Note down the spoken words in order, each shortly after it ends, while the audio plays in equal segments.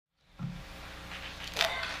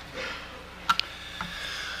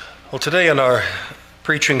Well, today in our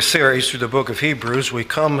preaching series through the book of Hebrews, we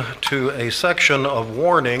come to a section of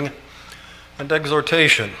warning and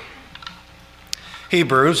exhortation.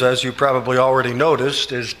 Hebrews, as you probably already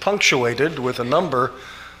noticed, is punctuated with a number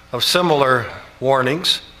of similar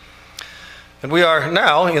warnings. And we are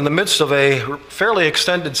now in the midst of a fairly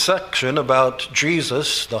extended section about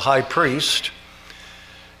Jesus, the high priest.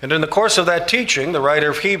 And in the course of that teaching, the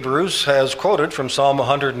writer of Hebrews has quoted from Psalm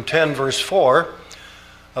 110, verse 4,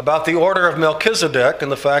 about the order of Melchizedek and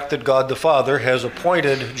the fact that God the Father has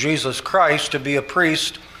appointed Jesus Christ to be a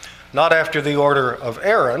priest not after the order of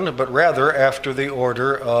Aaron, but rather after the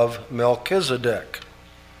order of Melchizedek.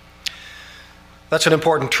 That's an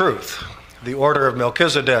important truth, the order of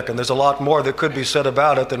Melchizedek, and there's a lot more that could be said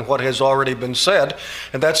about it than what has already been said,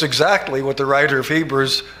 and that's exactly what the writer of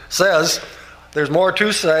Hebrews says. There's more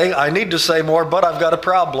to say. I need to say more, but I've got a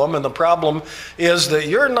problem, and the problem is that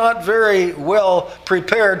you're not very well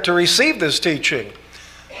prepared to receive this teaching.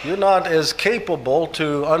 You're not as capable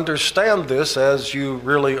to understand this as you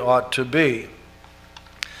really ought to be.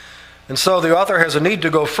 And so the author has a need to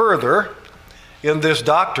go further in this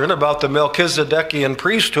doctrine about the Melchizedekian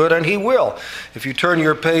priesthood, and he will. If you turn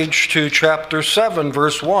your page to chapter 7,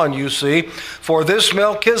 verse 1, you see, "For this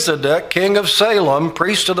Melchizedek, king of Salem,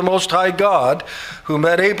 priest of the Most High God, who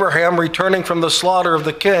met Abraham returning from the slaughter of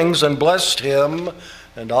the kings and blessed him,"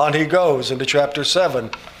 and on he goes into chapter 7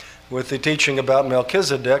 with the teaching about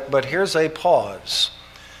Melchizedek. But here's a pause.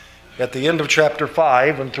 At the end of chapter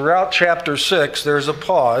 5 and throughout chapter 6, there's a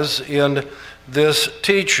pause in this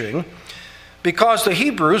teaching, because the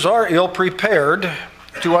Hebrews are ill-prepared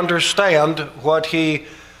to understand what he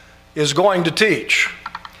is going to teach.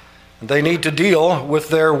 They need to deal with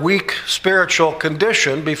their weak spiritual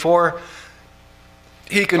condition before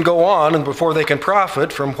he can go on and before they can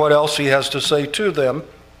profit from what else he has to say to them.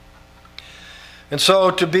 And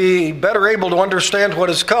so to be better able to understand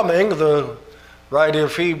what is coming, the writer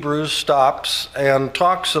of Hebrews stops and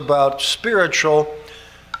talks about spiritual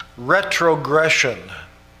retrogression.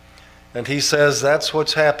 And he says that's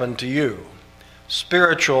what's happened to you.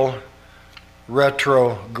 Spiritual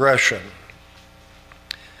retrogression.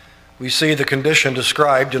 We see the condition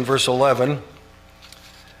described in verse 11.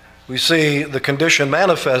 We see the condition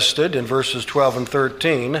manifested in verses 12 and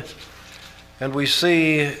 13. And we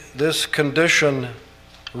see this condition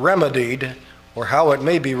remedied, or how it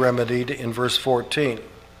may be remedied, in verse 14.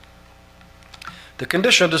 The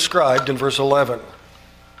condition described in verse 11.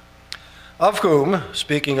 "Of whom,"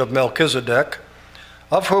 speaking of Melchizedek,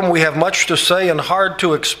 "of whom we have much to say and hard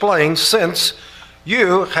to explain, since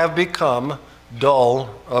you have become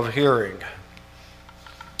dull of hearing."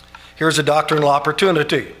 Here's a doctrinal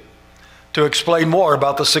opportunity to explain more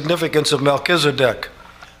about the significance of Melchizedek,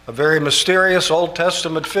 a very mysterious Old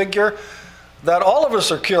Testament figure that all of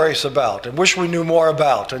us are curious about and wish we knew more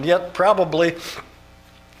about, and yet probably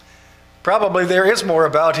there is more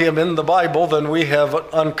about him in the Bible than we have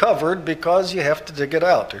uncovered, because you have to dig it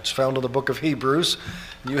out. It's found in the book of Hebrews.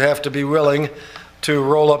 You have to be willing to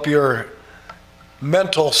roll up your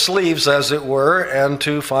mental sleeves, as it were, and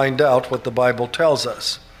to find out what the Bible tells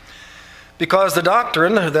us. Because the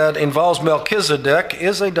doctrine that involves Melchizedek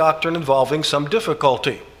is a doctrine involving some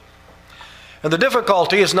difficulty. And the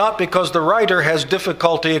difficulty is not because the writer has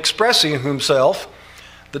difficulty expressing himself.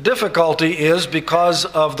 The difficulty is because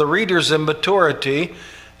of the reader's immaturity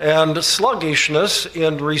and sluggishness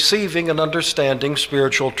in receiving and understanding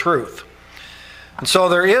spiritual truth. And so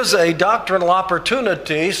there is a doctrinal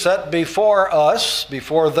opportunity set before us,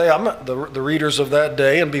 before them, the readers of that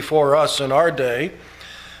day, and before us in our day.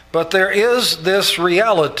 But there is this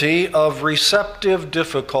reality of receptive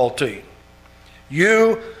difficulty.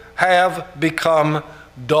 You have become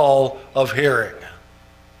dull of hearing.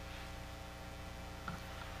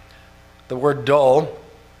 The word dull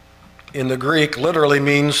in the Greek literally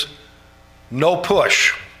means no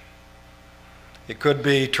push. It could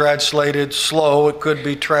be translated slow. It could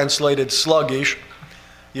be translated sluggish.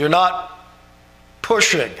 You're not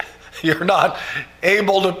pushing. You're not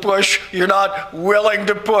able to push. You're not willing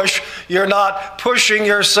to push. You're not pushing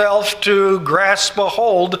yourself to grasp a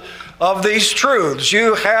hold of these truths.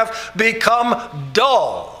 You have become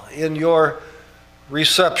dull in your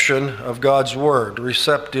reception of God's word,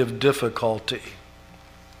 receptive difficulty.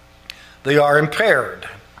 They are impaired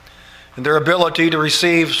in their ability to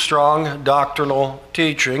receive strong doctrinal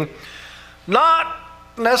teaching. Not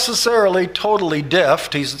necessarily totally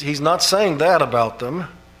deaf. He's not saying that about them.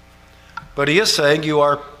 But he is saying you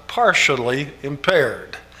are partially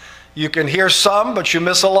impaired. You can hear some, but you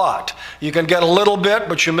miss a lot. You can get a little bit,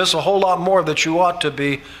 but you miss a whole lot more that you ought to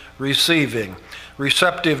be receiving.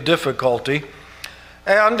 Receptive difficulty.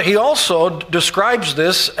 And he also describes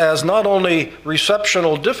this as not only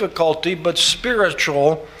receptional difficulty, but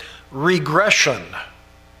spiritual regression.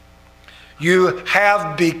 You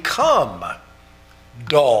have become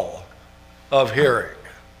dull of hearing.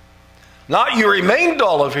 Not you remain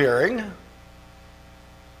dull of hearing,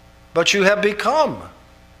 but you have become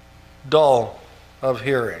dull of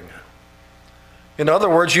hearing. In other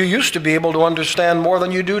words, you used to be able to understand more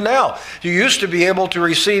than you do now. You used to be able to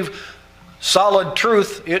receive solid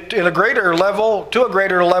truth to a greater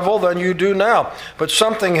level than you do now. But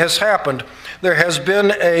something has happened. There has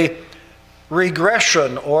been a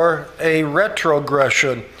regression or a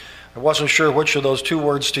retrogression. I wasn't sure which of those two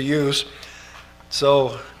words to use,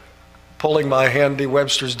 so pulling my handy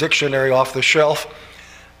Webster's dictionary off the shelf,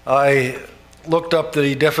 I looked up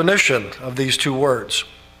the definition of these two words.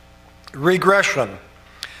 Regression,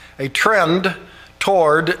 a trend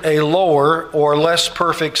toward a lower or less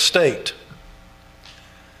perfect state.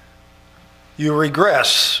 You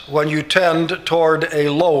regress when you tend toward a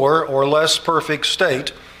lower or less perfect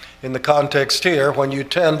state. In the context here, when you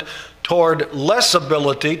tend toward less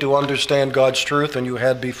ability to understand God's truth than you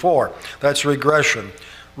had before. That's regression.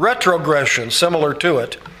 Retrogression, similar to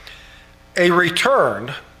it, a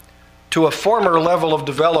return to a former level of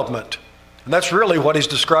development. And that's really what he's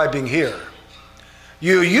describing here.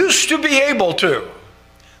 You used to be able to.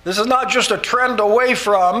 This is not just a trend away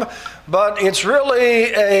from, but it's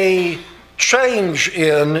really a change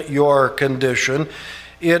in your condition.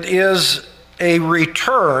 It is a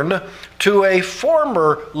return to a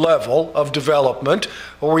former level of development,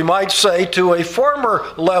 or we might say to a former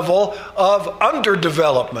level of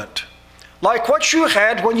underdevelopment. Like what you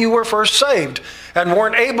had when you were first saved and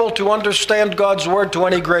weren't able to understand God's word to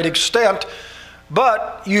any great extent,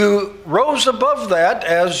 but you rose above that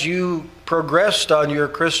as you progressed on your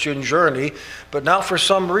Christian journey, but now for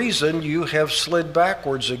some reason you have slid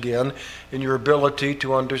backwards again in your ability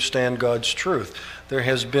to understand God's truth. There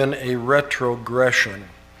has been a retrogression.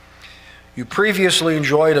 You previously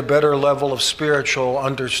enjoyed a better level of spiritual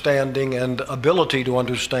understanding and ability to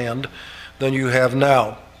understand than you have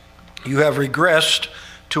now. You have regressed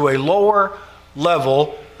to a lower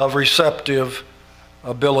level of receptive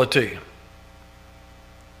ability.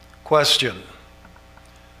 Question: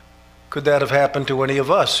 could that have happened to any of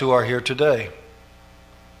us who are here today?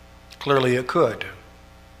 Clearly it could.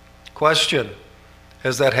 Question: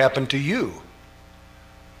 has that happened to you?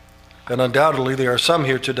 And undoubtedly there are some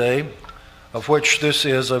here today of which this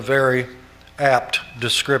is a very apt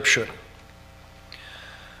description.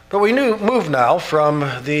 But we move now from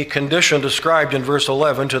the condition described in verse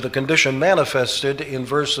 11 to the condition manifested in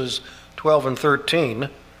verses 12 and 13.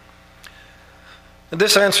 And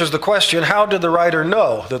this answers the question, how did the writer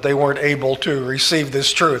know that they weren't able to receive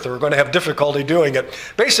this truth or were going to have difficulty doing it?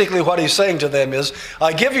 Basically what he's saying to them is,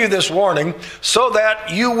 I give you this warning so that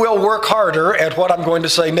you will work harder at what I'm going to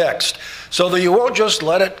say next, so that you won't just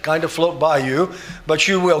let it kind of float by you, but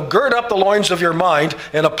you will gird up the loins of your mind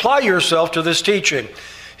and apply yourself to this teaching.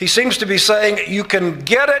 He seems to be saying you can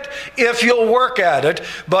get it if you'll work at it,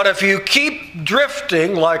 but if you keep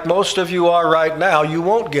drifting like most of you are right now, you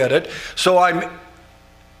won't get it. So I'm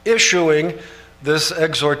issuing this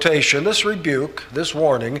exhortation, this rebuke, this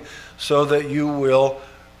warning, so that you will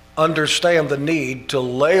understand the need to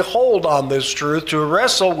lay hold on this truth, to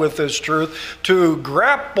wrestle with this truth, to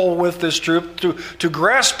grapple with this truth, to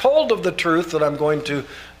grasp hold of the truth that I'm going to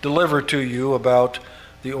deliver to you about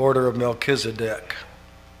the order of Melchizedek.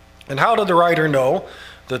 And how did the writer know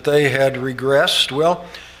that they had regressed? Well,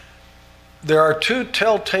 there are two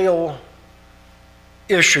telltale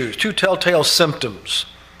issues, two telltale symptoms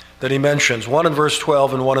that he mentions, one in verse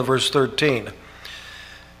 12 and one in verse 13.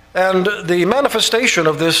 And the manifestation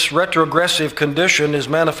of this retrogressive condition is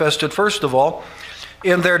manifested, first of all,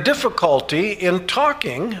 in their difficulty in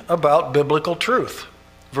talking about biblical truth,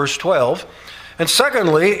 verse 12, and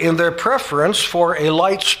secondly, in their preference for a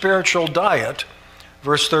light spiritual diet,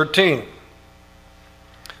 verse 13.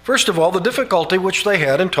 First of all, the difficulty which they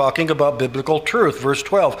had in talking about biblical truth, verse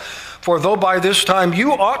 12. For though by this time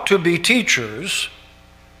you ought to be teachers,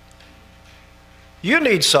 you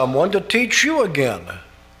need someone to teach you again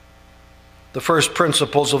the first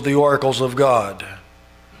principles of the oracles of God.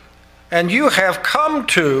 And you have come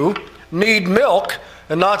to need milk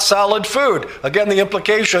and not solid food. Again, the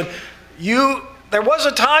implication, there was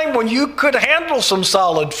a time when you could handle some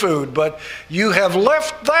solid food, but you have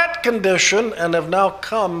left that condition and have now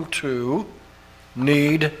come to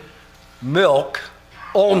need milk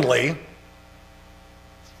only,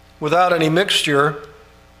 without any mixture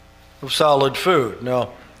of solid food.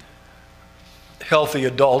 Now, healthy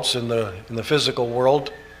adults in the physical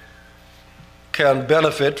world can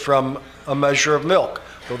benefit from a measure of milk.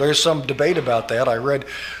 So there's some debate about that. I read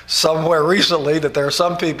somewhere recently that there are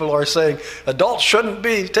some people who are saying adults shouldn't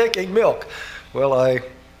be taking milk. Well, I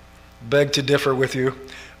beg to differ with you.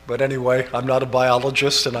 But anyway, I'm not a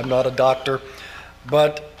biologist and I'm not a doctor.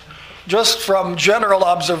 But just from general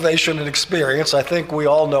observation and experience, I think we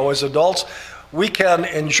all know as adults, we can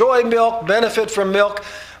enjoy milk, benefit from milk,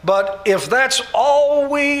 but if that's all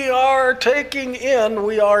we are taking in,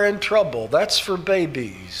 we are in trouble. That's for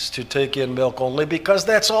babies to take in milk only because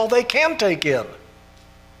that's all they can take in.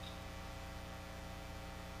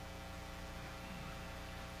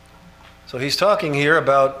 So he's talking here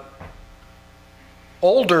about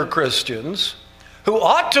older Christians who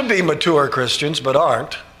ought to be mature Christians but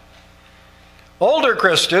aren't. Older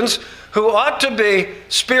Christians who ought to be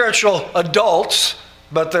spiritual adults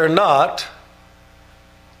but they're not.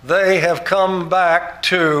 They have come back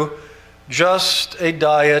to just a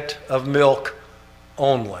diet of milk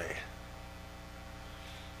only.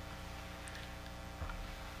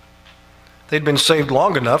 They'd been saved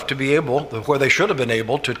long enough to be able, where they should have been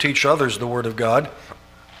able, to teach others the Word of God.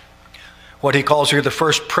 What he calls here the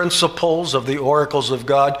first principles of the oracles of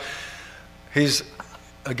God. He's,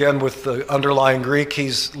 again with the underlying Greek,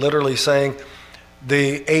 he's literally saying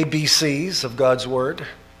the ABCs of God's Word.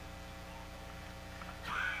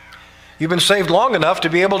 You've been saved long enough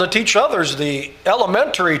to be able to teach others the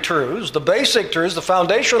elementary truths, the basic truths, the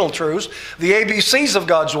foundational truths, the ABCs of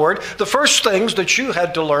God's Word, the first things that you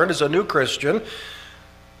had to learn as a new Christian.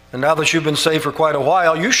 And now that you've been saved for quite a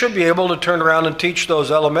while, you should be able to turn around and teach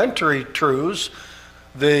those elementary truths,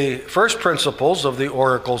 the first principles of the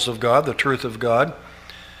oracles of God, the truth of God,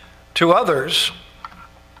 to others.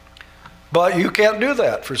 But you can't do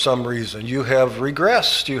that for some reason. You have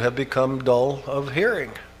regressed. You have become dull of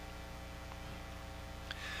hearing.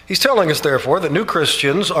 He's telling us, therefore, that new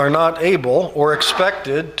Christians are not able or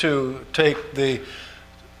expected to be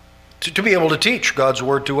able to teach God's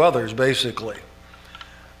Word to others, basically.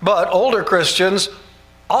 But older Christians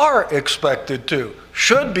are expected to,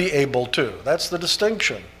 should be able to. That's the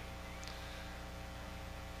distinction.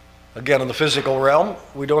 Again, in the physical realm,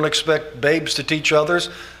 we don't expect babes to teach others.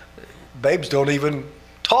 Babes don't even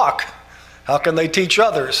talk. How can they teach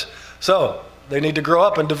others? So, they need to grow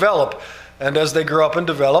up and develop. And as they grow up and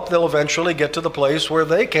develop, they'll eventually get to the place where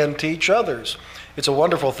they can teach others. It's a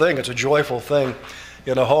wonderful thing. It's a joyful thing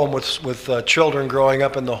in a home with children growing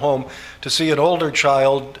up in the home to see an older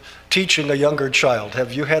child teaching a younger child.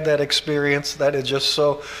 Have you had that experience? That is just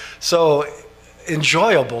so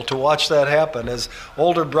enjoyable to watch that happen as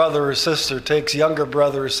older brother or sister takes younger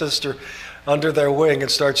brother or sister under their wing and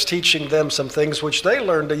starts teaching them some things which they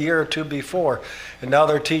learned a year or two before, and now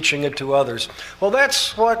they're teaching it to others. Well,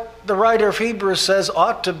 that's what the writer of Hebrews says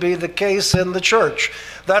ought to be the case in the church.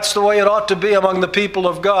 That's the way it ought to be among the people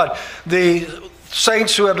of God. The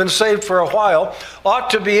saints who have been saved for a while ought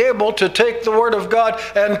to be able to take the Word of God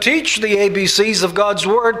and teach the ABCs of God's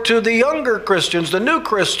Word to the younger Christians, the new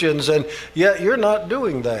Christians, and yet you're not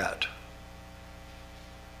doing that.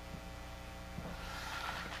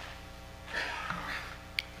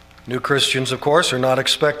 New Christians, of course, are not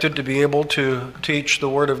expected to be able to teach the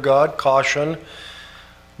Word of God. Caution.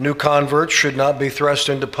 New converts should not be thrust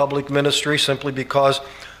into public ministry simply because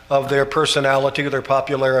of their personality, their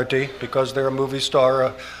popularity, because they're a movie star,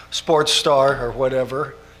 a sports star, or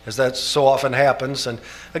whatever, as that so often happens. And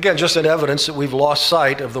again, just an evidence that we've lost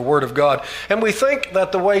sight of the Word of God. And we think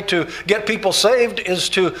that the way to get people saved is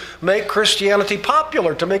to make Christianity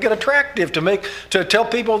popular, to make it attractive, to tell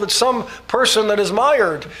people that some person that is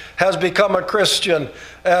mired has become a Christian,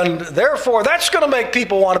 and therefore that's going to make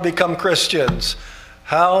people want to become Christians.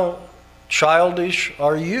 How childish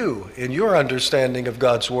are you in your understanding of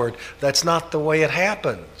God's Word? That's not the way it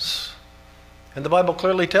happens. And the Bible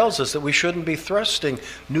clearly tells us that we shouldn't be thrusting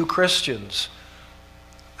new Christians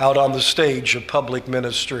out on the stage of public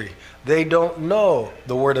ministry. They don't know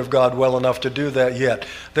the Word of God well enough to do that yet.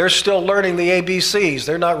 They're still learning the ABCs.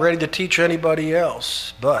 They're not ready to teach anybody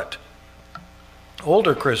else. But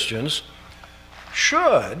older Christians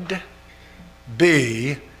should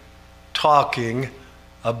be talking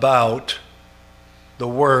about the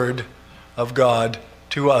Word of God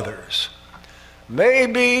to others.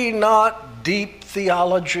 Maybe not deep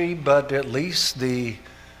theology, but at least the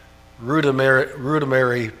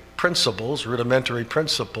rudimentary principles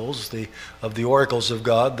of the oracles of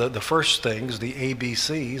God, the first things, the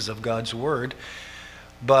ABCs of God's Word.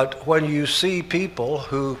 But when you see people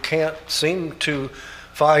who can't seem to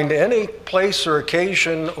find any place or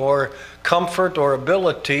occasion or comfort or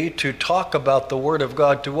ability to talk about the Word of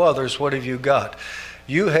God to others, what have you got?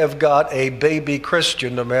 you have got a baby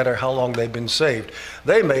Christian no matter how long they've been saved.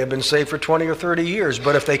 They may have been saved for 20 or 30 years,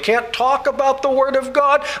 but if they can't talk about the Word of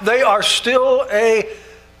God, they are still a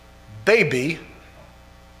baby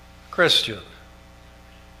Christian.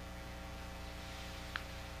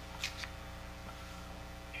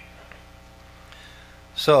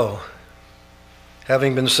 So,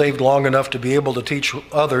 having been saved long enough to be able to teach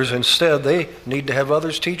others, instead they need to have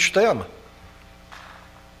others teach them.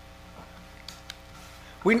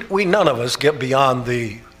 We none of us get beyond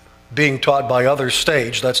the being taught by others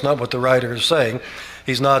stage. That's not what the writer is saying.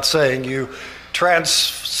 He's not saying you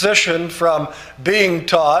transition from being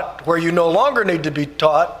taught where you no longer need to be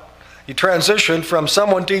taught. You transition from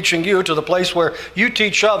someone teaching you to the place where you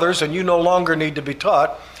teach others and you no longer need to be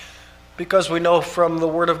taught, because we know from the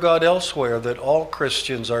Word of God elsewhere that all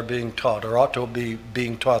Christians are being taught, or ought to be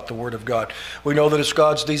being taught, the Word of God. We know that it's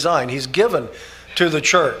God's design. He's given to the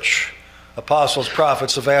church apostles,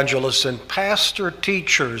 prophets, evangelists, and pastor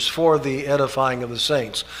teachers for the edifying of the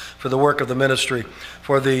saints, for the work of the ministry,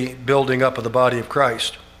 for the building up of the body of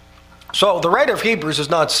Christ. So the writer of Hebrews is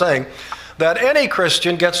not saying that any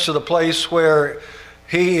Christian gets to the place where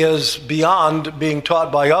he is beyond being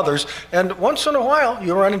taught by others. And once in a while,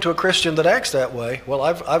 you run into a Christian that acts that way. Well,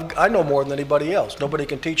 I know more than anybody else. Nobody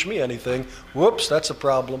can teach me anything. Whoops, that's a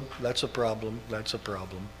problem. That's a problem. That's a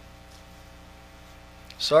problem.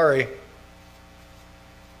 Sorry.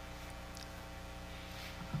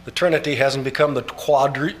 The Trinity hasn't become the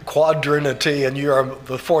quadrinity, and you are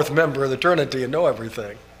the fourth member of the Trinity and know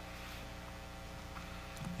everything.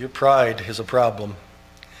 Your pride is a problem.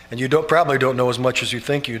 And you probably don't know as much as you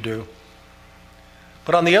think you do.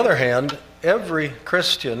 But on the other hand, every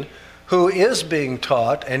Christian who is being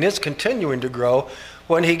taught and is continuing to grow,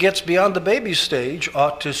 when he gets beyond the baby stage,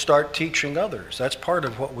 ought to start teaching others. That's part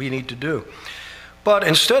of what we need to do. But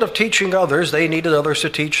instead of teaching others, they needed others to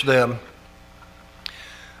teach them.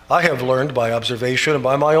 I have learned by observation and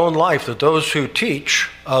by my own life that those who teach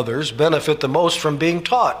others benefit the most from being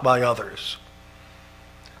taught by others.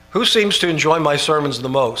 Who seems to enjoy my sermons the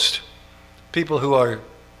most? People who are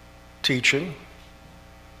teaching,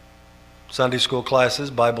 Sunday school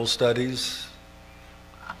classes, Bible studies.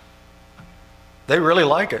 They really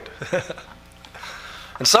like it.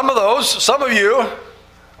 And some of you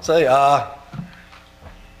say,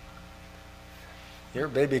 you're a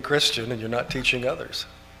baby Christian and you're not teaching others.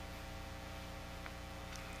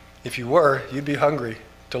 If you were, you'd be hungry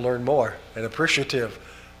to learn more and appreciative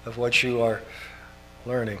of what you are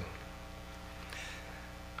learning.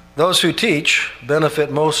 Those who teach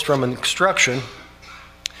benefit most from instruction,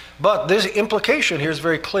 but this implication here is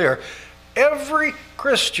very clear. Every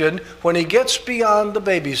Christian, when he gets beyond the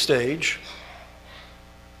baby stage,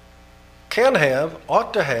 can have,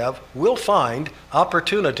 ought to have, will find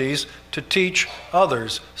opportunities to teach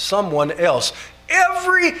others, someone else.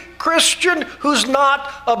 Every Christian who's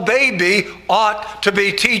not a baby ought to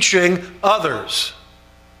be teaching others.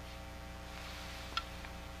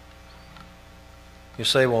 You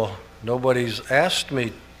say, well, nobody's asked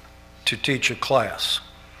me to teach a class.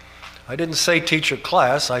 I didn't say teach a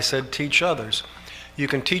class, I said teach others. You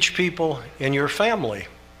can teach people in your family.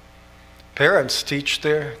 Parents teach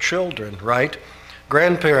their children, right?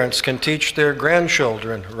 Grandparents can teach their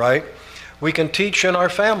grandchildren, right? We can teach in our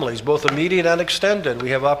families, both immediate and extended. We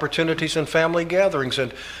have opportunities in family gatherings,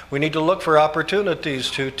 and we need to look for opportunities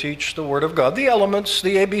to teach the Word of God, the elements,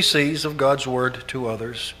 the ABCs of God's Word to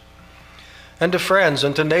others. And to friends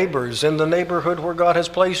and to neighbors in the neighborhood where God has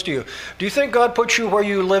placed you. Do you think God put you where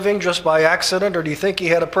you're living just by accident, or do you think He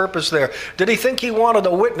had a purpose there? Did He think He wanted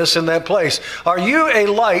a witness in that place? Are you a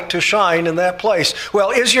light to shine in that place?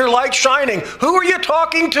 Well, is your light shining? Who are you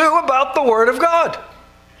talking to about the Word of God?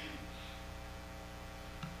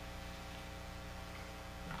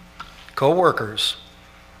 Co-workers.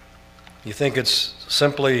 You think it's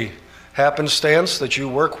simply happenstance that you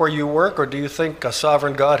work where you work, or do you think a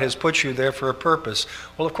sovereign God has put you there for a purpose?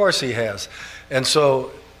 Well, of course He has. And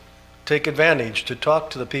so take advantage to talk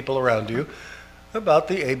to the people around you about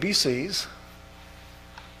the ABCs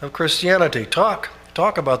of Christianity. Talk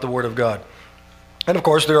about the Word of God. And of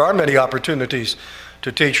course, there are many opportunities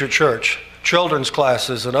to teach at church. Children's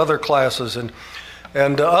classes and other classes and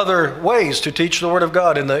other ways to teach the Word of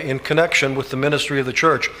God in connection with the ministry of the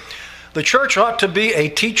church. The church ought to be a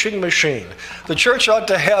teaching machine. The church ought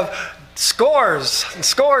to have scores and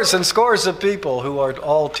scores and scores of people who are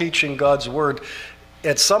all teaching God's Word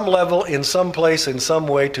at some level, in some place, in some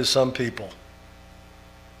way to some people.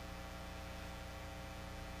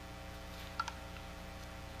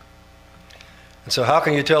 And so how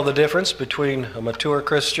can you tell the difference between a mature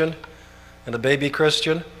Christian and a baby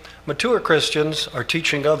Christian? Mature Christians are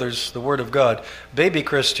teaching others the Word of God. Baby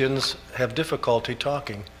Christians have difficulty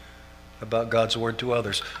talking about God's Word to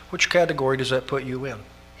others. Which category does that put you in?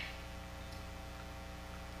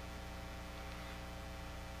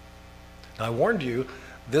 I warned you,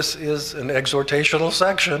 this is an exhortational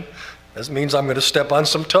section. This means I'm going to step on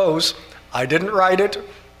some toes. I didn't write it.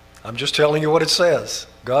 I'm just telling you what it says.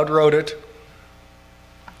 God wrote it.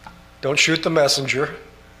 Don't shoot the messenger.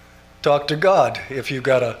 Talk to God if you've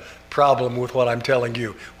got a problem with what I'm telling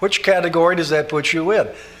you. Which category does that put you in?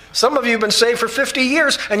 Some of you have been saved for 50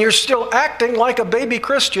 years and you're still acting like a baby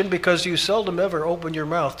Christian because you seldom ever open your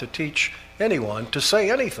mouth to teach anyone, to say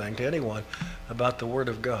anything to anyone about the Word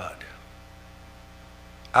of God.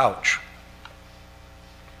 Ouch.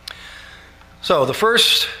 So the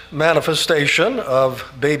first manifestation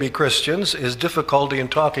of baby Christians is difficulty in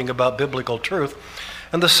talking about biblical truth.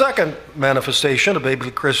 And the second manifestation of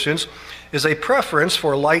baby Christians is a preference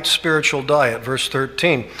for light spiritual diet. Verse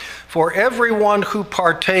 13, for everyone who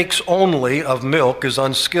partakes only of milk is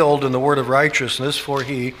unskilled in the word of righteousness, for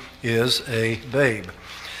he is a babe.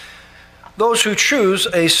 Those who choose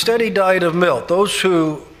a steady diet of milk, those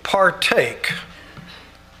who partake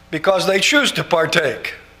because they choose to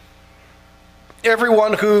partake.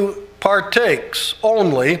 Everyone who partakes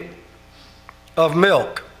only of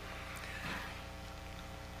milk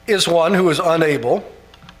is one who is unable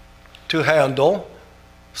to handle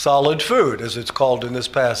solid food, as it's called in this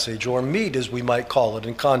passage, or meat, as we might call it,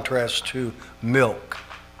 in contrast to milk.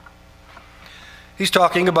 He's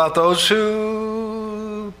talking about those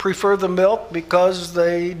who prefer the milk because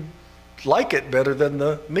they like it better than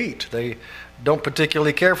the meat. They don't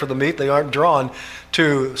particularly care for the meat. They aren't drawn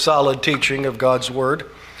to solid teaching of God's Word.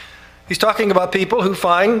 He's talking about people who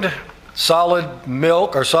find solid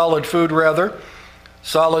milk, or solid food rather,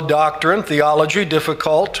 solid doctrine, theology,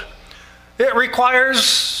 difficult. It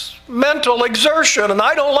requires mental exertion, and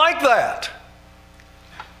I don't like that.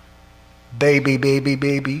 Baby, baby,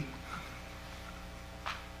 baby.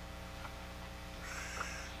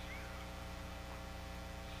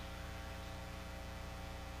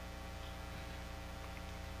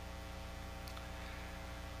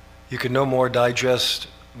 You can no more digest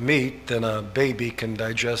meat than a baby can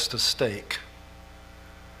digest a steak.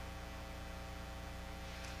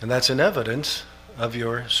 And that's an evidence of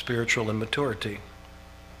your spiritual immaturity.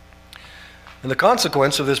 And the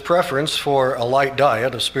consequence of this preference for a light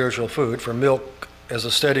diet of spiritual food, for milk as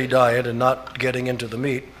a steady diet and not getting into the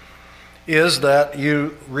meat, is that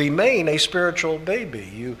you remain a spiritual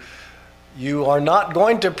baby. You are not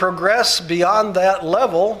going to progress beyond that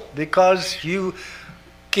level because you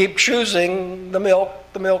keep choosing the milk,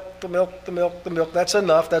 the milk, the milk, the milk, the milk. That's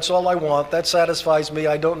enough. That's all I want. That satisfies me.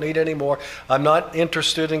 I don't need any more. I'm not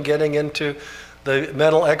interested in getting into the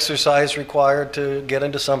mental exercise required to get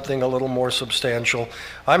into something a little more substantial.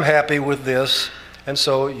 I'm happy with this, and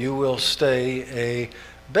so you will stay a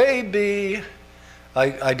baby.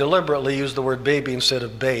 I deliberately use the word baby instead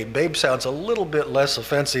of babe. Babe sounds a little bit less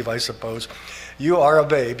offensive, I suppose. You are a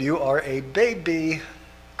babe. You are a baby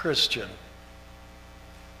Christian.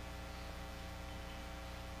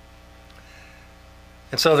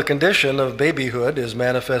 And so the condition of babyhood is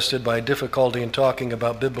manifested by difficulty in talking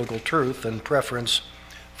about biblical truth and preference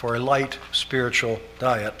for a light spiritual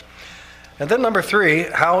diet. And then number 3,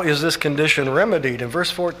 how is this condition remedied? And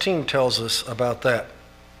verse 14 tells us about that.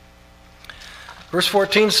 Verse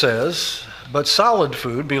 14 says, but solid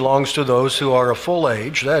food belongs to those who are of full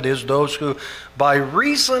age, that is, those who by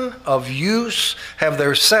reason of use have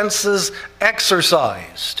their senses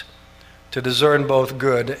exercised to discern both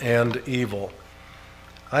good and evil.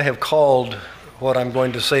 I have called what I'm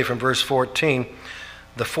going to say from verse 14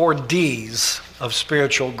 the 4 D's of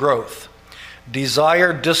spiritual growth.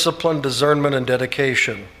 Desire, discipline, discernment, and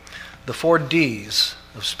dedication. The 4 D's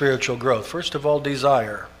of spiritual growth. First of all,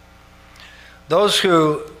 desire. Those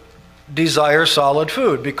who desire solid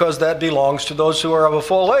food, because that belongs to those who are of a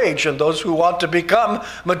full age, and those who want to become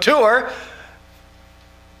mature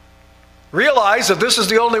realize that this is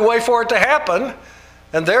the only way for it to happen.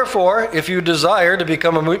 And therefore, if you desire to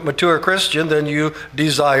become a mature Christian, then you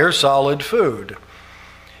desire solid food.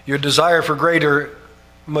 Your desire for greater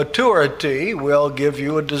maturity will give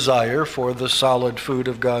you a desire for the solid food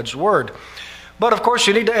of God's Word. But of course,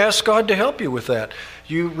 you need to ask God to help you with that.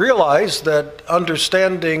 You realize that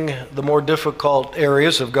understanding the more difficult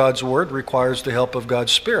areas of God's Word requires the help of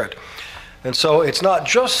God's Spirit. And so it's not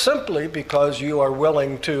just simply because you are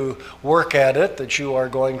willing to work at it that you are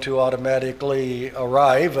going to automatically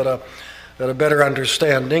arrive at and a better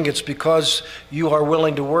understanding. It's because you are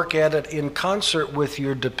willing to work at it in concert with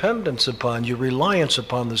your dependence upon, your reliance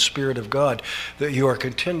upon the Spirit of God, that you are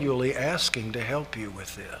continually asking to help you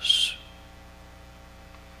with this.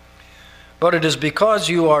 But it is because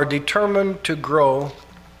you are determined to grow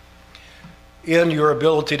in your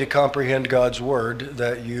ability to comprehend God's Word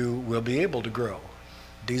that you will be able to grow.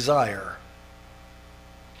 Desire.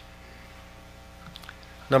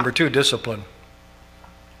 Number 2, discipline.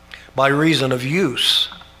 By reason of use,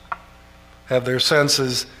 have their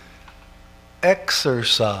senses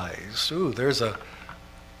exercised. Ooh, there's a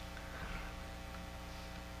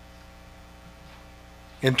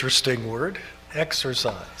interesting word.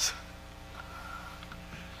 Exercise.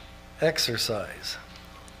 Exercise.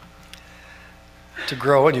 To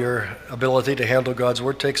grow in your ability to handle God's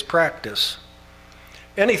Word takes practice.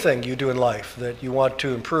 Anything you do in life that you want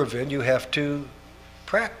to improve in, you have to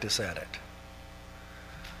practice at it.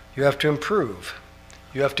 You have to improve.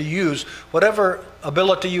 You have to use whatever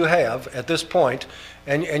ability you have at this point,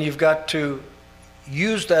 and you've got to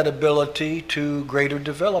use that ability to greater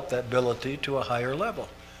develop that ability to a higher level.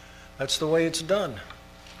 That's the way it's done.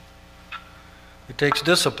 It takes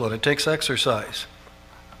discipline. It takes exercise.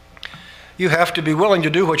 You have to be willing to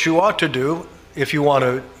do what you ought to do if you want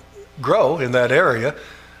to grow in that area,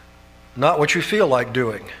 not what you feel like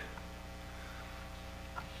doing.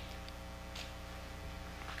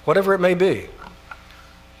 Whatever it may be.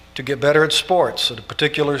 To get better at sports, at a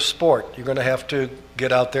particular sport, you're going to have to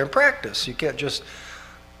get out there and practice. You can't just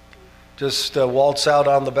waltz out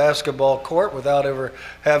on the basketball court without ever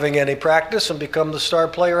having any practice and become the star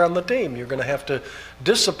player on the team. You're going to have to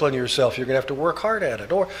discipline yourself. You're going to have to work hard at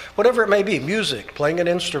it. Or whatever it may be, music, playing an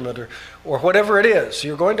instrument, or whatever it is,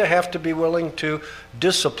 you're going to have to be willing to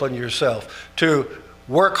discipline yourself, to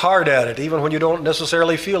work hard at it, even when you don't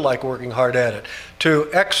necessarily feel like working hard at it, to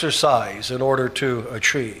exercise in order to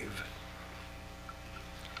achieve.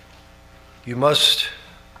 You must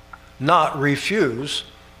not refuse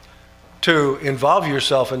to involve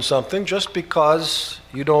yourself in something just because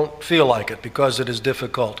you don't feel like it, because it is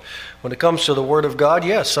difficult. When it comes to the Word of God,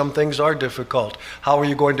 yes, some things are difficult. How are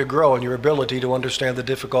you going to grow in your ability to understand the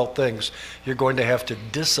difficult things? You're going to have to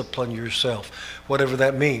discipline yourself, whatever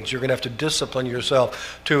that means. You're going to have to discipline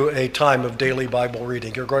yourself to a time of daily Bible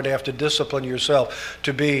reading. You're going to have to discipline yourself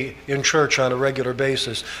to be in church on a regular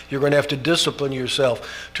basis. You're going to have to discipline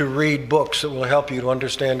yourself to read books that will help you to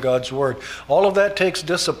understand God's Word. All of that takes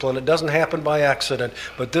discipline. It doesn't happen by accident,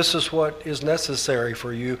 but this is what is necessary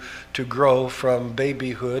for you to grow from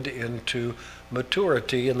babyhood into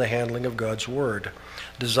maturity in the handling of God's Word.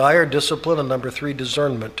 Desire, discipline, and number 3,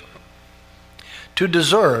 discernment. To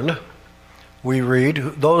discern, we read,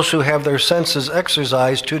 those who have their senses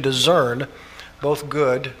exercised to discern both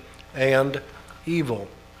good and evil.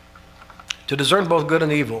 To discern both good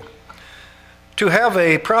and evil. To have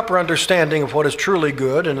a proper understanding of what is truly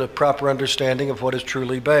good and a proper understanding of what is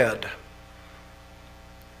truly bad.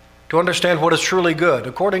 To understand what is truly good,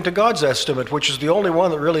 according to God's estimate, which is the only one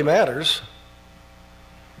that really matters.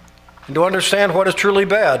 And to understand what is truly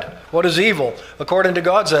bad, what is evil, according to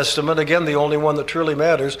God's estimate, again, the only one that truly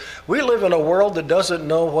matters. We live in a world that doesn't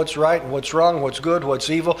know what's right and what's wrong, what's good, what's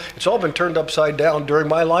evil. It's all been turned upside down during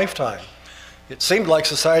my lifetime. It seemed like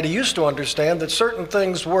society used to understand that certain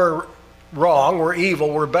things were wrong, were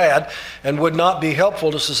evil, were bad, and would not be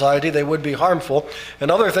helpful to society. They would be harmful, and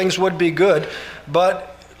other things would be good. But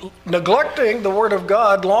neglecting the Word of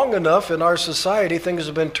God long enough in our society, things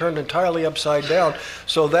have been turned entirely upside down.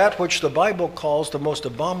 So that which the Bible calls the most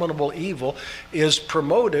abominable evil is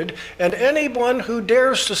promoted, and anyone who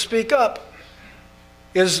dares to speak up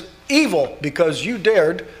is evil because you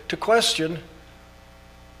dared to question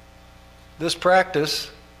this practice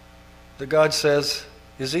that God says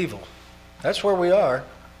is evil. That's where we are.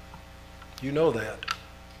 You know that.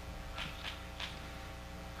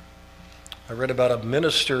 I read about a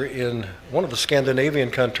minister in one of the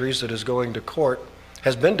Scandinavian countries that is going to court,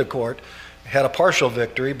 has been to court, had a partial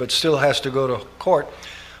victory, but still has to go to court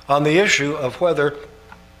on the issue of whether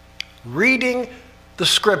reading the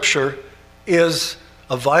Scripture is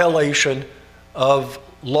a violation of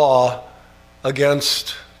law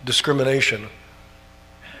against discrimination.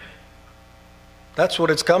 That's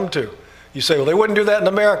what it's come to. You say, well, they wouldn't do that in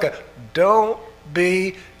America. Don't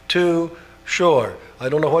be too sure. I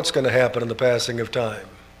don't know what's going to happen in the passing of time.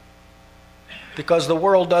 Because the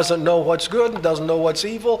world doesn't know what's good and doesn't know what's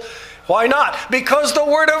evil. Why not? Because the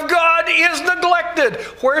Word of God is neglected.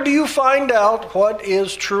 Where do you find out what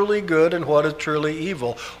is truly good and what is truly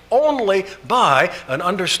evil? Only by an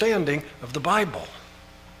understanding of the Bible.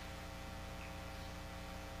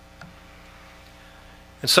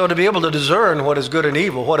 And so to be able to discern what is good and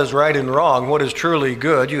evil, what is right and wrong, what is truly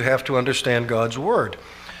good, you have to understand God's Word.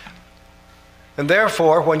 And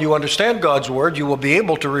therefore, when you understand God's Word, you will be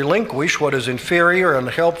able to relinquish what is inferior,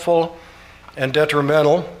 unhelpful, and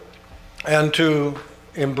detrimental, and to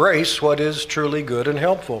embrace what is truly good and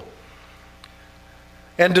helpful.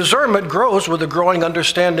 And discernment grows with a growing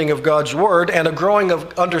understanding of God's Word, and a growing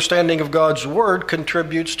understanding of God's Word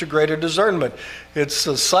contributes to greater discernment. It's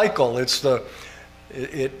a cycle.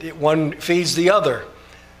 One feeds the other.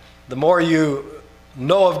 The more you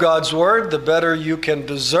know of God's Word, the better you can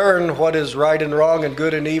discern what is right and wrong and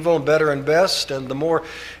good and evil and better and best. And the more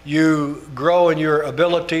you grow in your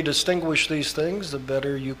ability to distinguish these things, the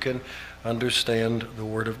better you can understand the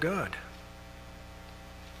Word of God.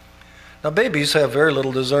 Now, babies have very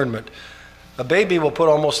little discernment. A baby will put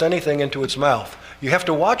almost anything into its mouth. You have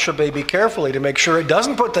to watch a baby carefully to make sure it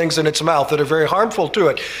doesn't put things in its mouth that are very harmful to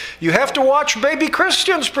it. You have to watch baby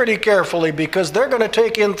Christians pretty carefully because they're going to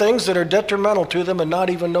take in things that are detrimental to them and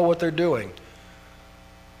not even know what they're doing.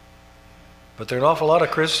 But there are an awful lot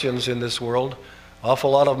of Christians in this world,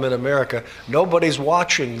 awful lot of them in America. Nobody's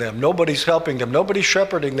watching them. Nobody's helping them. Nobody's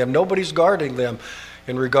shepherding them. Nobody's guarding them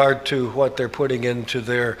in regard to what they're putting into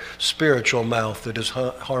their spiritual mouth that is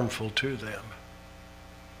harmful to them.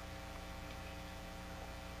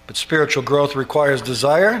 But spiritual growth requires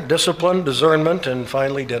desire, discipline, discernment, and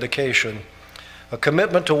finally dedication. A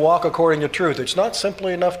commitment to walk according to truth. It's not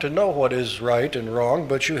simply enough to know what is right and wrong,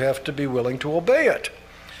 but you have to be willing to obey it.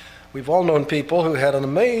 We've all known people who had an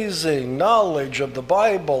amazing knowledge of the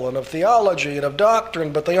Bible and of theology and of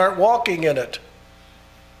doctrine, but they aren't walking in it.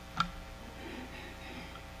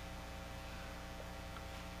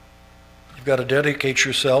 You've got to dedicate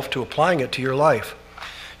yourself to applying it to your life.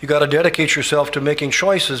 You've got to dedicate yourself to making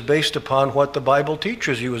choices based upon what the Bible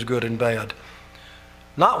teaches you is good and bad.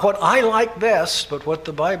 Not what I like best, but what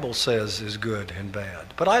the Bible says is good and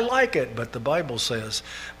bad. But I like it, but the Bible says.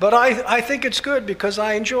 But I think it's good because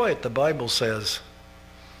I enjoy it, the Bible says.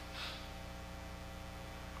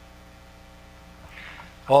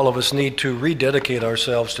 All of us need to rededicate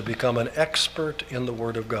ourselves to become an expert in the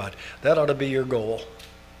Word of God. That ought to be your goal.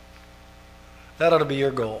 That ought to be your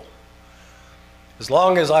goal. As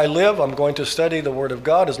long as I live, I'm going to study the Word of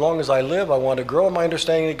God. As long as I live, I want to grow in my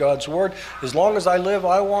understanding of God's Word. As long as I live,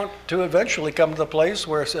 I want to eventually come to the place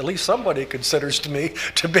where at least somebody considers me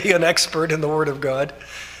to be an expert in the Word of God.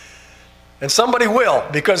 And somebody will,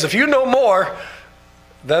 because if you know more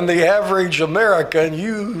than the average American,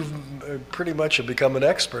 you pretty much have become an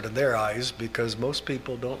expert in their eyes, because most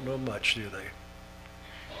people don't know much, do they?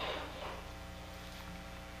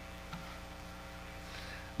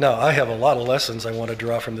 Now, I have a lot of lessons I want to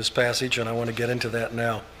draw from this passage, and I want to get into that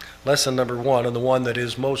now. Lesson number one, and the one that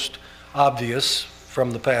is most obvious from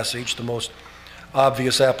the passage, the most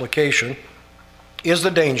obvious application, is the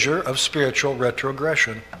danger of spiritual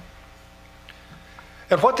retrogression.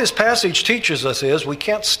 And what this passage teaches us is we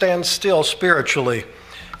can't stand still spiritually.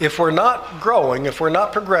 If we're not growing, if we're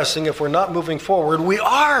not progressing, if we're not moving forward, we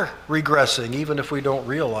are regressing, even if we don't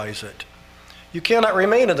realize it. You cannot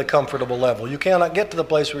remain at the comfortable level. You cannot get to the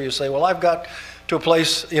place where you say, well, I've got to a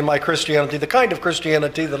place in my Christianity, the kind of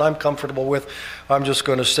Christianity that I'm comfortable with, I'm just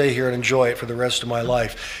going to stay here and enjoy it for the rest of my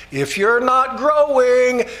life. If you're not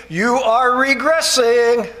growing, you are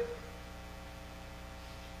regressing.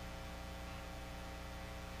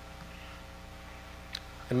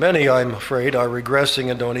 And many, I'm afraid, are regressing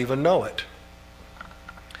and don't even know it,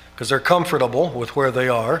 because they're comfortable with where they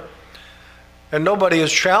are, and nobody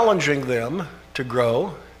is challenging them to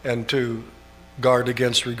grow and to guard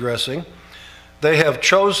against regressing. They have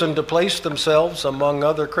chosen to place themselves among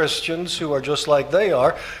other Christians who are just like they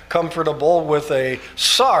are, comfortable with a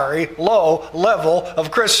sorry, low level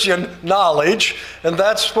of Christian knowledge, and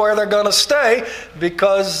that's where they're going to stay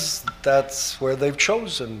because that's where they've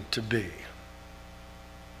chosen to be.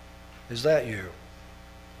 Is that you?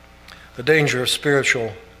 The danger of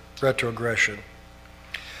spiritual retrogression.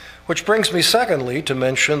 Which brings me, secondly, to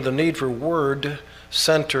mention the need for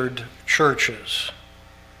word-centered churches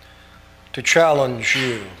to challenge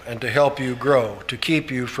you and to help you grow, to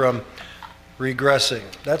keep you from regressing.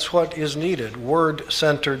 That's what is needed,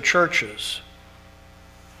 word-centered churches.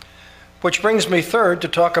 Which brings me, third, to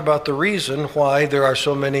talk about the reason why there are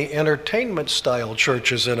so many entertainment-style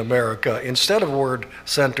churches in America instead of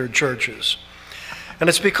word-centered churches. And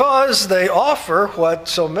it's because they offer what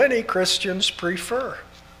so many Christians prefer.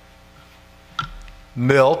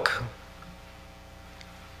 Milk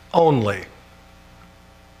only.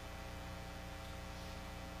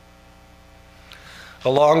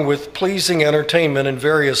 Along with pleasing entertainment in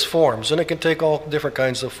various forms, and it can take all different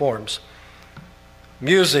kinds of forms.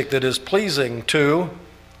 music that is pleasing to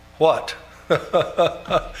what?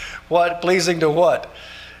 What? Pleasing to what?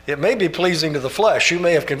 It may be pleasing to the flesh. You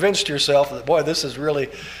may have convinced yourself that, boy, this is really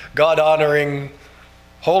God-honoring,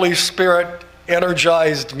 Holy Spirit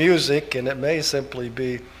energized music, and it may simply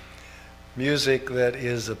be music that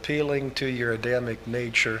is appealing to your Adamic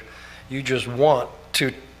nature. You just want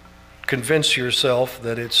to convince yourself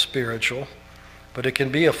that it's spiritual, but it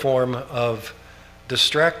can be a form of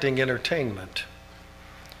distracting entertainment.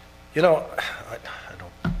 You know, I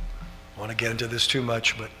don't want to get into this too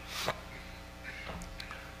much, but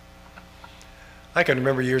I can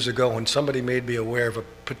remember years ago when somebody made me aware of a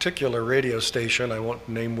particular radio station. I won't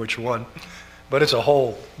name which one, but it's a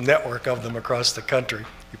whole network of them across the country.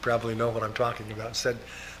 You probably know what I'm talking about. Said,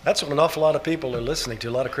 that's what an awful lot of people are listening to,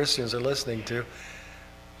 a lot of Christians are listening to.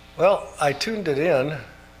 Well, I tuned it in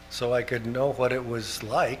so I could know what it was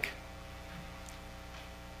like.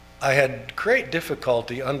 I had great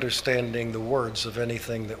difficulty understanding the words of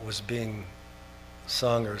anything that was being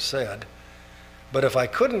sung or said. But if I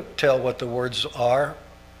couldn't tell what the words are,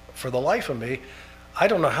 for the life of me, I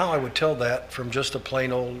don't know how I would tell that from just a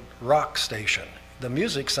plain old rock station. The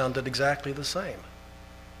music sounded exactly the same.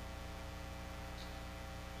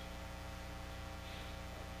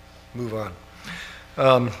 Move on.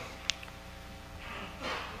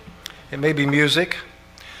 It may be music.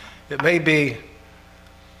 It may be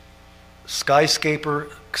skyscraper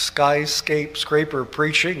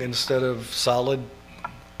preaching instead of solid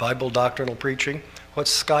Bible doctrinal preaching. What's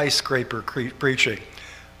skyscraper preaching?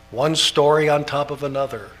 One story on top of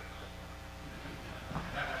another.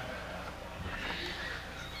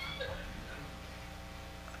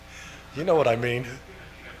 You know what I mean.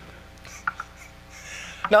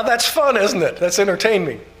 Now that's fun, isn't it? That's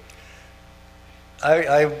entertaining.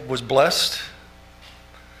 I was blessed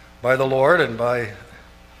by the Lord and by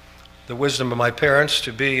the wisdom of my parents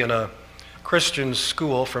to be in a Christian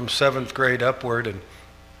school from 7th grade upward, and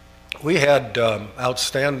we had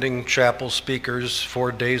outstanding chapel speakers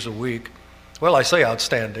 4 days a week. Well, I say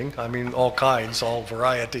outstanding, I mean all kinds, all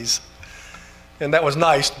varieties. And that was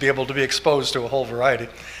nice to be able to be exposed to a whole variety.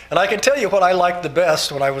 And I can tell you what I liked the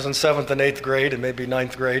best when I was in 7th and 8th grade and maybe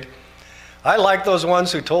 9th grade. I liked those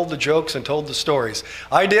ones who told the jokes and told the stories.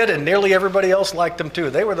 I did, and nearly everybody else liked them too.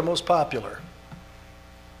 They were the most popular.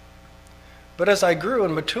 But as I grew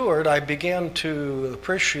and matured, I began to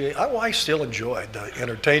appreciate, I still enjoyed the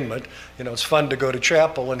entertainment. You know, it's fun to go to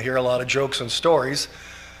chapel and hear a lot of jokes and stories.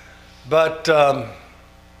 But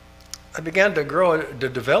I began to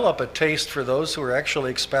develop a taste for those who were actually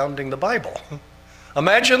expounding the Bible.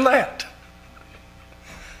 Imagine that.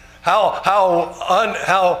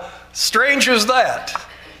 How strange is that?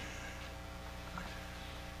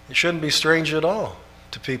 It shouldn't be strange at all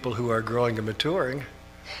to people who are growing and maturing.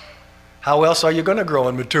 How else are you going to grow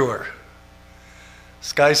and mature?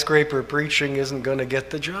 Skyscraper preaching isn't going to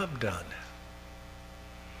get the job done.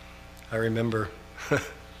 I remember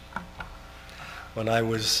when I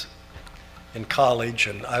was in college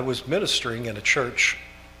and I was ministering in a church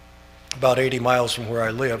about 80 miles from where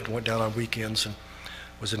I lived, went down on weekends and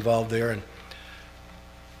was involved there. And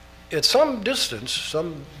at some distance,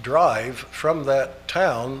 some drive from that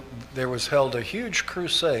town, there was held a huge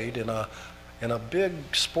crusade in a big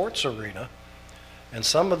sports arena, and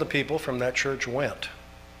some of the people from that church went.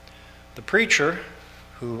 The preacher,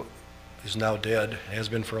 who is now dead, has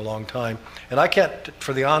been for a long time, and I can't,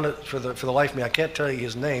 for the life of me, I can't tell you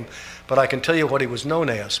his name, but I can tell you what he was known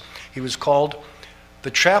as. He was called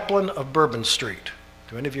the Chaplain of Bourbon Street.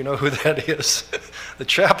 Do any of you know who that is? The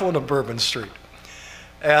Chaplain of Bourbon Street.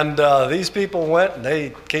 And these people went, and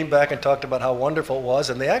they came back and talked about how wonderful it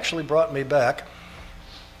was, and they actually brought me back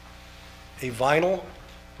a vinyl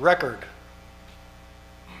record.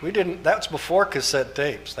 That's before cassette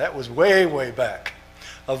tapes. That was way, way back.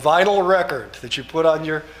 A vinyl record that you put on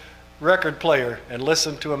your record player and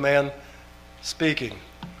listen to a man speaking.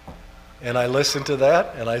 And I listened to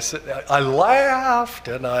that, and I laughed,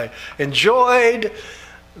 and I enjoyed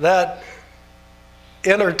that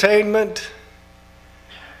entertainment.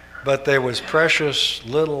 But there was precious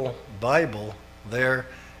little Bible there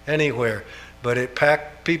anywhere. But it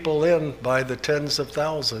packed people in by the tens of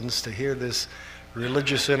thousands to hear this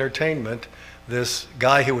religious entertainment. This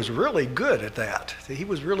guy who was really good at that. He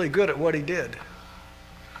was really good at what he did.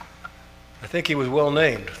 I think he was well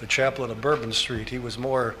named, the Chaplain of Bourbon Street. He was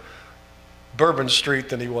more Bourbon Street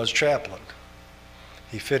than he was chaplain.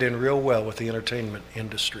 He fit in real well with the entertainment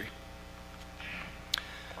industry.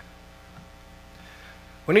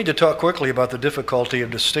 We need to talk quickly about the difficulty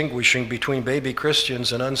of distinguishing between baby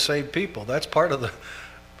Christians and unsaved people. That's part of the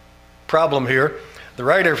problem here. The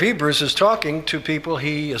writer of Hebrews is talking to people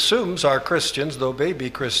he assumes are Christians, though baby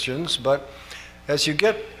Christians, but as you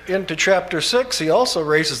get into chapter 6, he also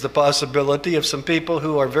raises the possibility of some people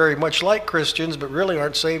who are very much like Christians but really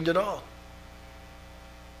aren't saved at all.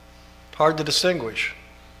 Hard to distinguish.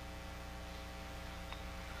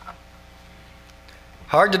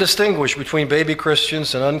 Hard to distinguish between baby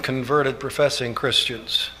Christians and unconverted professing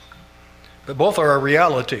Christians. But both are a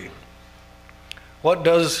reality. What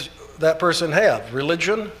does that person have?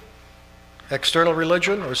 Religion? External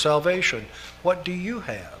religion or salvation? What do you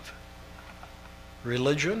have?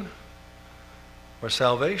 Religion or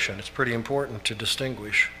salvation? It's pretty important to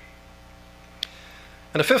distinguish.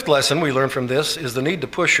 And a fifth lesson we learn from this is the need to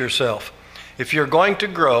push yourself. If you're going to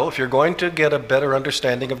grow, if you're going to get a better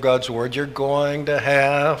understanding of God's Word, you're going to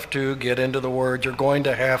have to get into the Word. You're going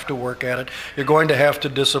to have to work at it. You're going to have to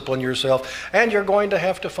discipline yourself. And you're going to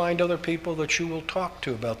have to find other people that you will talk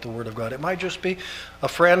to about the Word of God. It might just be a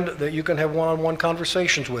friend that you can have one-on-one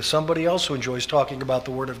conversations with, somebody else who enjoys talking about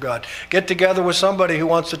the Word of God. Get together with somebody who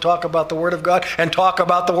wants to talk about the Word of God and talk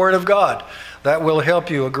about the Word of God. That will help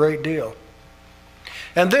you a great deal.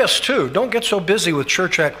 And this, too, don't get so busy with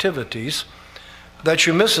church activities that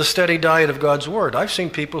you miss a steady diet of God's Word. I've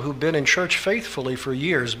seen people who've been in church faithfully for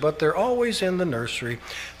years, but they're always in the nursery.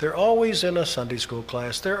 They're always in a Sunday school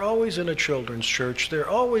class. They're always in a children's church. They're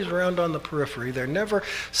always around on the periphery. They're never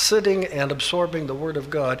sitting and absorbing the Word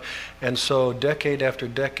of God. And so decade after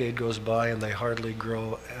decade goes by and they hardly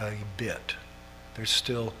grow a bit. They're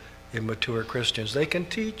still immature Christians. They can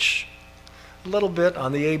teach a little bit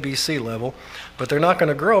on the ABC level, but they're not going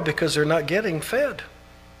to grow because they're not getting fed.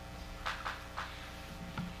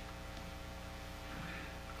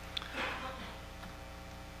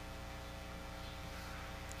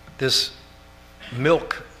 This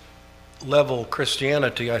milk level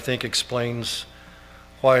Christianity, I think, explains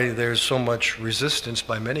why there's so much resistance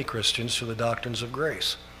by many Christians to the doctrines of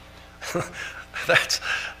grace. That's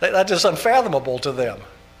just unfathomable to them.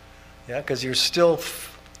 Yeah, because you're still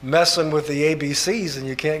messing with the ABCs and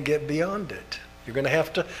you can't get beyond it. You're going to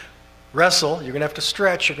have to wrestle, you're going to have to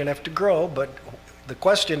stretch, you're going to have to grow, but the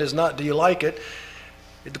question is not, do you like it?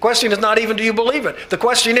 The question is not even, do you believe it? The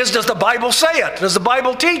question is, does the Bible say it? Does the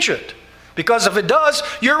Bible teach it? Because if it does,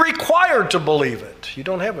 you're required to believe it. You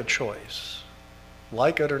don't have a choice,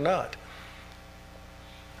 like it or not.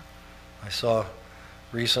 I saw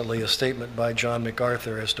recently a statement by John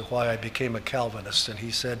MacArthur as to why I became a Calvinist, and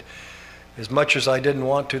he said, as much as I didn't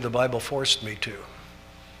want to, the Bible forced me to.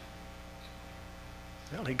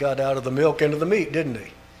 Well, he got out of the milk into the meat, didn't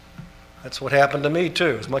he? That's what happened to me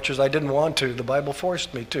too. As much as I didn't want to, the Bible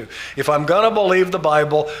forced me to. If I'm going to believe the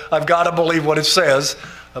Bible, I've got to believe what it says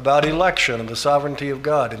about election and the sovereignty of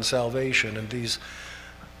God and salvation and these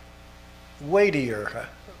weightier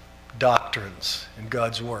doctrines in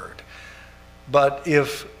God's Word. But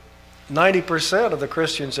if 90% of the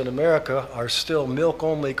Christians in America are still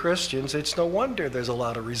milk-only Christians, it's no wonder there's a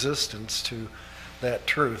lot of resistance to that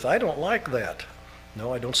truth. I don't like that.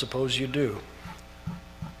 No, I don't suppose you do.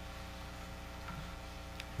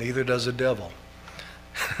 Neither does the devil.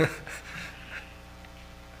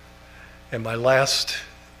 And my last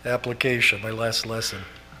application, my last lesson.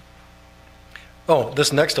 Oh,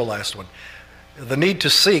 this next to last one. The need to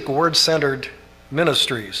seek word-centered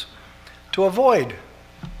ministries. To avoid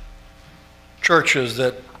churches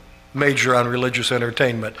that major on religious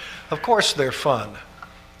entertainment. Of course they're fun.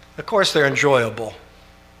 Of course they're enjoyable.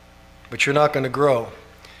 But you're not going to grow.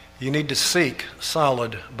 You need to seek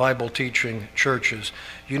solid Bible-teaching churches.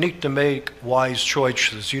 You need to make wise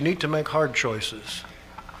choices. You need to make hard choices.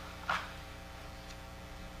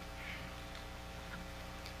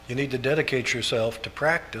 You need to dedicate yourself to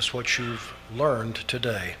practice what you've learned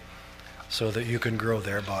today so that you can grow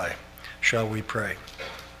thereby. Shall we pray?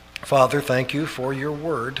 Father, thank you for your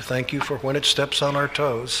word. Thank you for when it steps on our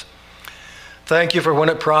toes. Thank you for when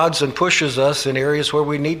it prods and pushes us in areas where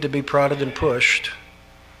we need to be prodded and pushed.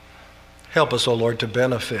 Help us, O Lord, to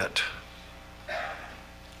benefit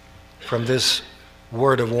from this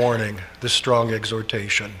word of warning, this strong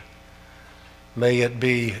exhortation. May it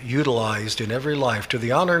be utilized in every life to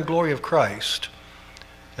the honor and glory of Christ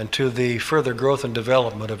and to the further growth and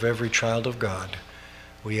development of every child of God.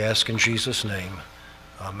 We ask in Jesus' name,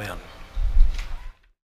 amen.